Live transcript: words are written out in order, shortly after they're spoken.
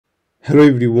Hello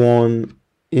everyone,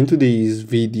 in today's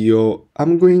video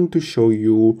I'm going to show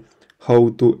you how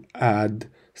to add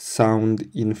sound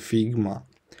in Figma.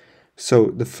 So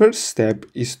the first step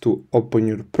is to open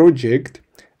your project,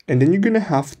 and then you're gonna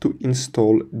have to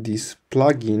install this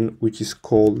plugin which is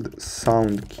called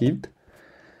Sound Kit.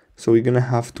 So we're gonna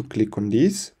have to click on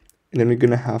this and then we're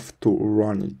gonna have to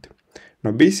run it.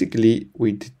 Now basically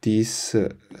with this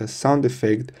sound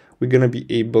effect we're gonna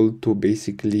be able to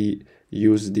basically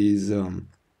use these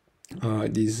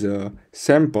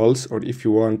samples, or if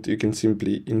you want you can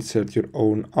simply insert your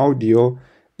own audio,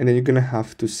 and then you're gonna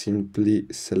have to simply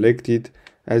select it.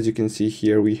 As you can see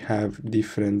here we have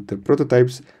different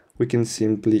prototypes. We can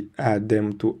simply add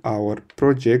them to our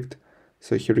project.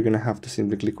 So here we're gonna have to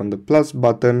simply click on the plus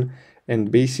button, and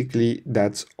basically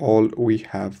that's all we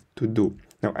have to do.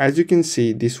 Now as you can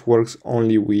see, this works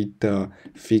only with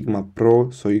Figma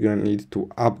Pro, so you're gonna need to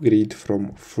upgrade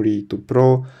from free to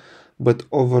Pro, but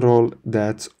overall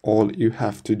that's all you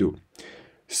have to do.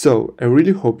 So I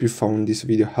really hope you found this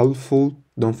video helpful.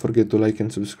 Don't forget to like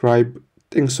and subscribe.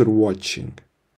 Thanks for watching.